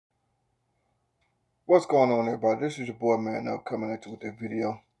What's going on, everybody? This is your boy Man Up coming at you with this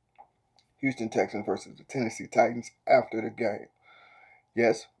video. Houston Texans versus the Tennessee Titans after the game.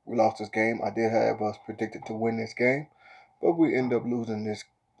 Yes, we lost this game. I did have us predicted to win this game, but we end up losing this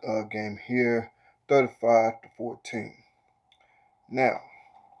game here, 35-14. Now,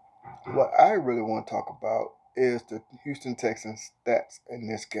 what I really want to talk about is the Houston Texans stats in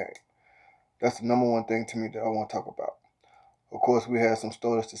this game. That's the number one thing to me that I want to talk about. Of course, we had some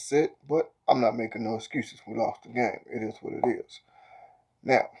starters to sit, but I'm not making no excuses. We lost the game. It is what it is.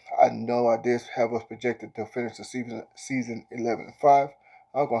 Now, I know I did have us projected to finish the season 11-5.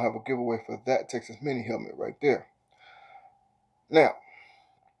 I'm going to have a giveaway for that Texas mini helmet right there. Now,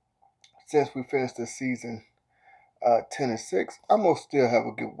 since we finished the season 10-6, I'm going to still have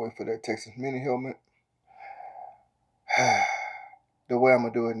a giveaway for that Texas mini helmet. The way I'm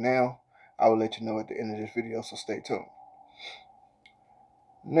going to do it now, I will let you know at the end of this video, so stay tuned.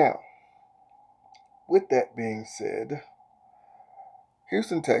 Now, with that being said,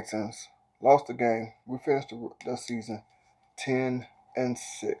 Houston Texans lost the game. We finished the season 10-6,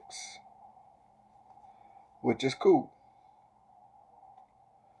 which is cool.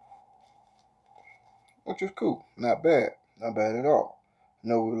 Not bad. Not bad at all. I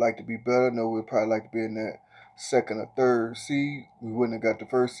know we would like to be better. I know we'd probably like to be in that second or third seed. We wouldn't have got the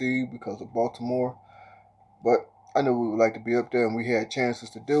first seed because of Baltimore. But I know we would like to be up there, and we had chances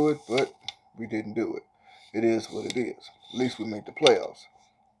to do it, but we didn't do it. It is what it is. At least we make the playoffs.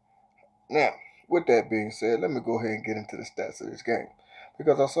 Now, with that being said, let me go ahead and get into the stats of this game,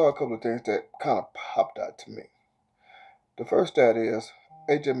 because I saw a couple of things that kind of popped out to me. The first stat is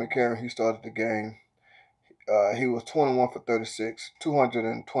A.J. McCarron. He started the game. He was 21 for 36,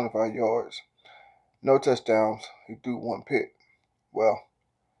 225 yards, no touchdowns. He threw one pick. Well,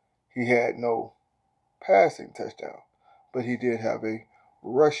 he had no passing touchdown, but he did have a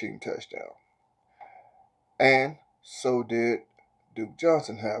rushing touchdown. And so did Duke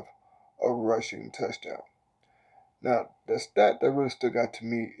Johnson have a rushing touchdown. Now, the stat that really stood out to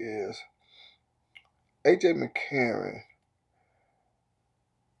me is A.J. McCarron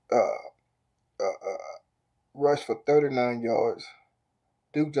rushed for 39 yards.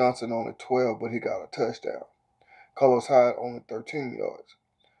 Duke Johnson only 12, but he got a touchdown. Carlos Hyde only 13 yards.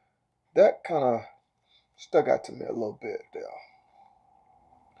 That kind of stuck out to me a little bit there.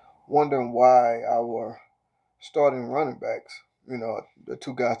 Wondering why our starting running backs, the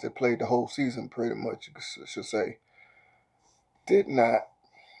two guys that played the whole season pretty much, you should say, did not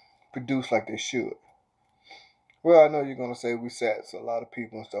produce like they should. Well, I know you're going to say we sat a lot of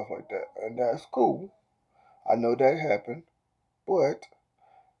people and stuff like that, and that's cool. I know that happened, but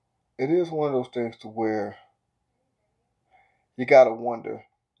it is one of those things to where you got to wonder,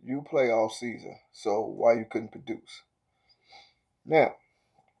 you play all season, so why you couldn't produce? Now,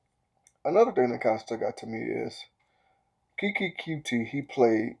 another thing that kind of stuck out to me is Kiki QT, he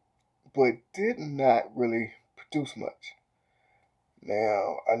played, but did not really produce much.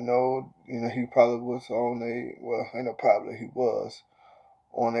 Now, I know, he probably was on he was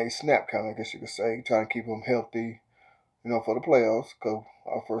on a snap count, I guess you could say, trying to keep him healthy, for the playoffs, because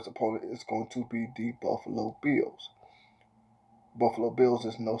our first opponent is going to be the Buffalo Bills. Buffalo Bills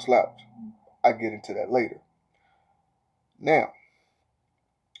is no slouch. I get into that later. Now,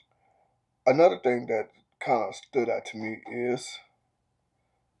 another thing that kind of stood out to me is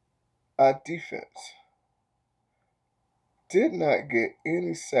our defense did not get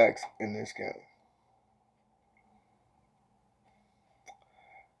any sacks in this game.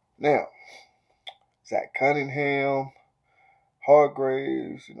 Now, Zach Cunningham,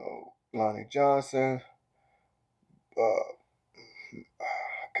 Hargraves, Lonnie Johnson, I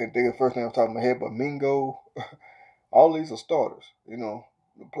can't think of the first name off the top of my head, but Mingo, all these are starters,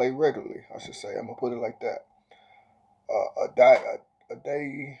 play regularly, I should say. I'm going to put it like that.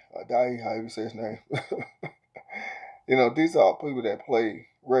 Adai, how you say his name? These are all people that play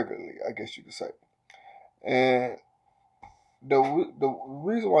regularly, I guess you could say. And the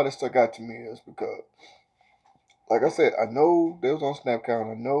reason why this stuck out to me is because, like I said, I know they was on snap count.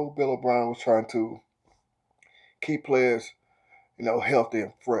 I know Bill O'Brien was trying to keep players, healthy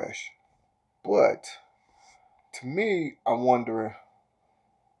and fresh. But to me, I'm wondering,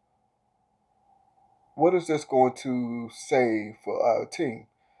 what is this going to say for our team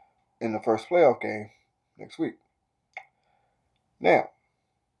in the first playoff game next week? Now,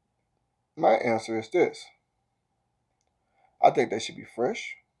 my answer is this. I think they should be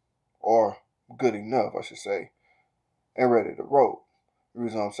fresh, or good enough, I should say, and ready to roll. The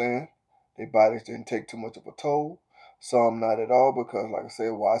reason I'm saying, their bodies didn't take too much of a toll. Some not at all, because, like I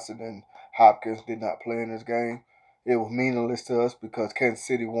said, Watson and Hopkins did not play in this game. It was meaningless to us because Kansas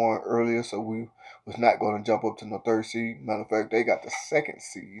City won earlier, so we was not going to jump up to no third seed. Matter of fact, they got the second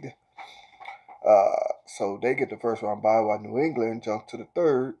seed. So they get the first round bye while New England jumps to the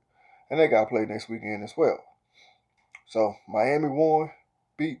third, and they got to play next weekend as well. So Miami won,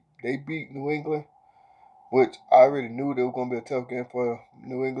 they beat New England, which I already knew they were going to be a tough game for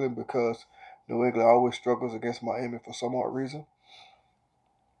New England because New England always struggles against Miami for some odd reason.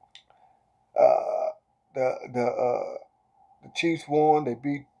 The Chiefs won. They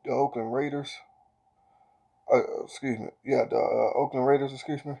beat the Oakland Raiders. The Oakland Raiders.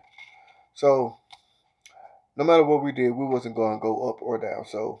 Excuse me. So no matter what we did, we wasn't going to go up or down.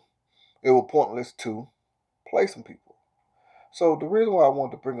 So it was pointless to play some people. So the reason why I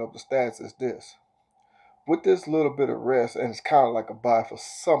wanted to bring up the stats is this. With this little bit of rest, and it's kind of like a bye for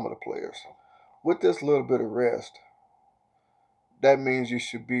some of the players, with this little bit of rest, that means you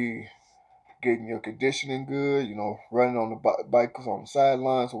should be getting your conditioning good, running on the bikes on the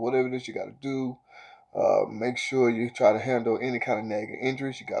sidelines or whatever it is you got to do. Make sure you try to handle any kind of nagging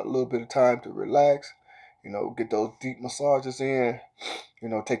injuries. You got a little bit of time to relax, get those deep massages in,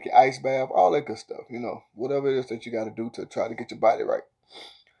 take your ice bath, all that good stuff, whatever it is that you got to do to try to get your body right.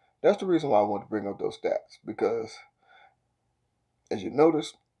 That's the reason why I want to bring up those stats, because as you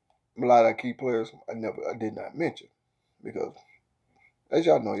notice, a lot of key players I did not mention, because as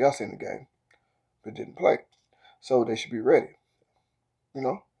y'all know, y'all seen the game, but didn't play. So they should be ready,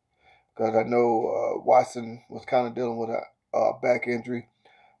 because I know Watson was kind of dealing with a back injury.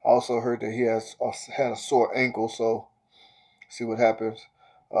 I also heard that he had a sore ankle, so see what happens.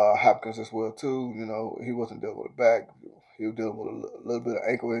 Hopkins as well too. He wasn't dealing with a back. He was dealing with a little bit of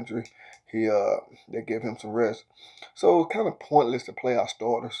ankle injury. They gave him some rest. So it's kind of pointless to play our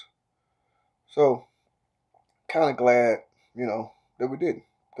starters. So kind of glad, that we didn't,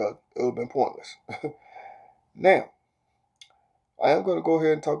 because it would have been pointless. Now, I am going to go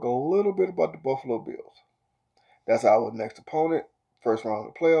ahead and talk a little bit about the Buffalo Bills. That's our next opponent. First round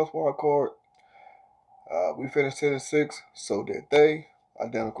of the playoffs, wild card. We finished 10-6, so did they.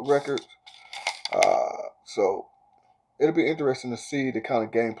 Identical records. So it'll be interesting to see the kind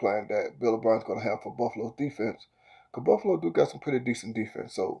of game plan that Bill O'Brien's going to have for Buffalo's defense. Because Buffalo do got some pretty decent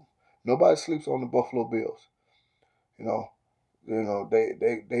defense, so nobody sleeps on the Buffalo Bills. They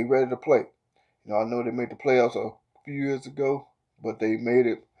ready to play. I know they made the playoffs a few years ago, but they made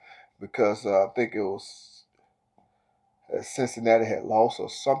it because I think it was Cincinnati had lost or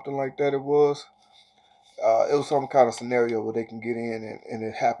something like that. It was some kind of scenario where they can get in and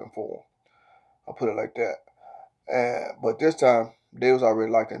it happened for them. I'll put it like that. But this time, they was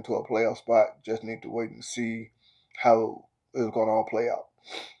already locked into a playoff spot. Just need to wait and see how it was going to all play out.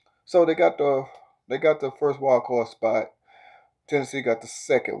 So they got the first wild card spot. Tennessee got the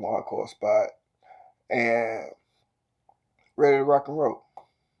second wild card spot, and ready to rock and roll.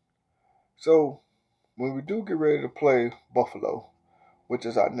 So when we do get ready to play Buffalo, which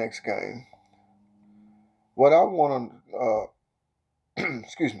is our next game, what I want to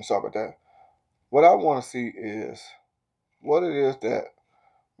excuse me, sorry about that. What I want to see is what it is that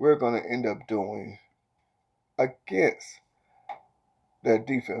we're going to end up doing against that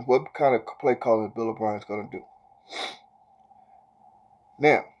defense. What kind of play calling Bill O'Brien's going to do.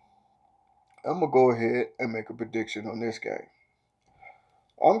 Now, I'm going to go ahead and make a prediction on this game.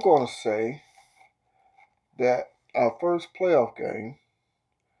 I'm going to say that our first playoff game,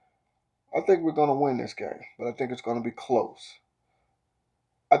 I think we're going to win this game, but I think it's going to be close.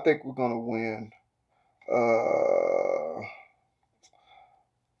 I think we're going to win.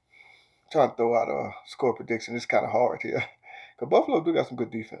 Trying to throw out a score prediction. It's kind of hard here. Because Buffalo do got some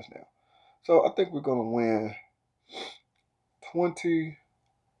good defense now. So I think we're going to win 20-17.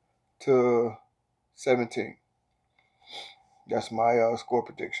 That's my score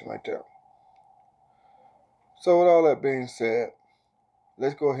prediction right there. So with all that being said,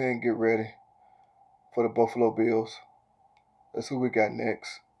 let's go ahead and get ready for the Buffalo Bills. That's who we got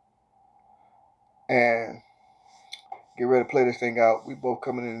next. And get ready to play this thing out. We both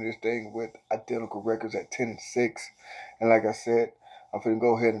coming into this thing with identical records at 10-6. And like I said, I'm going to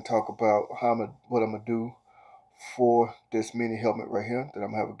go ahead and talk about what I'm going to do for this mini helmet right here that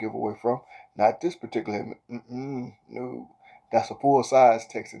I'm going to have a giveaway from. Not this particular helmet. No. That's a full-size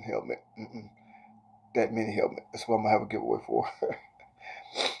Texan helmet. That mini helmet. That's what I'm going to have a giveaway for.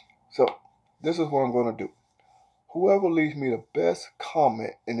 So, this is what I'm going to do. Whoever leaves me the best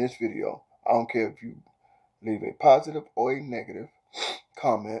comment in this video, I don't care if you leave a positive or a negative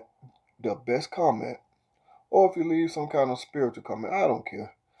comment, the best comment, or if you leave some kind of spiritual comment, I don't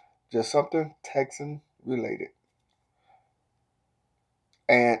care. Just something Texan related.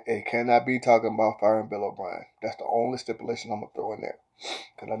 And it cannot be talking about firing Bill O'Brien. That's the only stipulation I'm going to throw in there.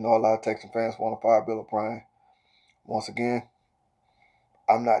 Because I know a lot of Texan fans want to fire Bill O'Brien. Once again,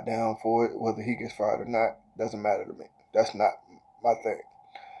 I'm not down for it. Whether he gets fired or not, doesn't matter to me. That's not my thing.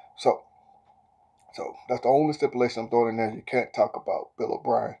 So that's the only stipulation I'm throwing in there. You can't talk about Bill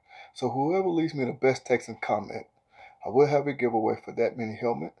O'Brien. So whoever leaves me the best Texan comment, I will have a giveaway for that mini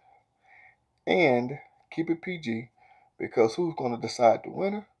helmet. And keep it PG, because who's going to decide the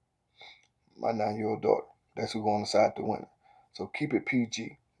winner? My 9-year-old daughter. That's who's going to decide the winner. So keep it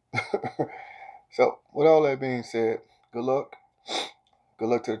PG. So with all that being said, good luck. Good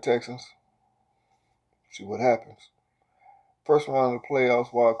luck to the Texans. See what happens. First round of the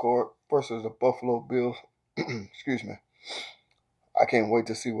playoffs, wild card versus the Buffalo Bills. Excuse me. I can't wait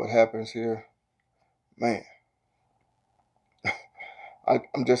to see what happens here. Man,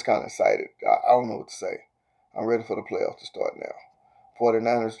 I'm just kind of excited. I don't know what to say. I'm ready for the playoffs to start now.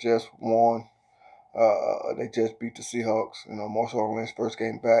 49ers just won. They just beat the Seahawks. Marshall Lynch's first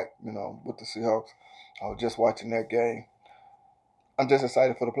game back, with the Seahawks. I was just watching that game. I'm just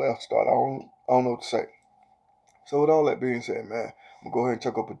excited for the playoffs to start. I don't know what to say. So with all that being said, man, I'm going to go ahead and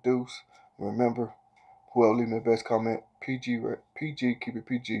check up a deuce. Remember, whoever leave me the best comment, PG, keep it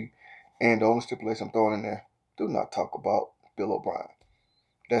PG. And the only stipulation I'm throwing in there, do not talk about Bill O'Brien.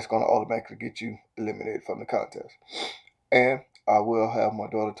 That's going to automatically get you eliminated from the contest. And I will have my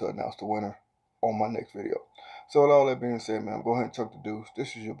daughter to announce the winner on my next video. So with all that being said, man, go ahead and chuck the deuce.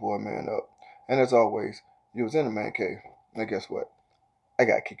 This is your boy, Man Up. And as always, you was in the man cave. And guess what? I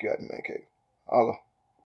got to kick you out of the man cave. Holla.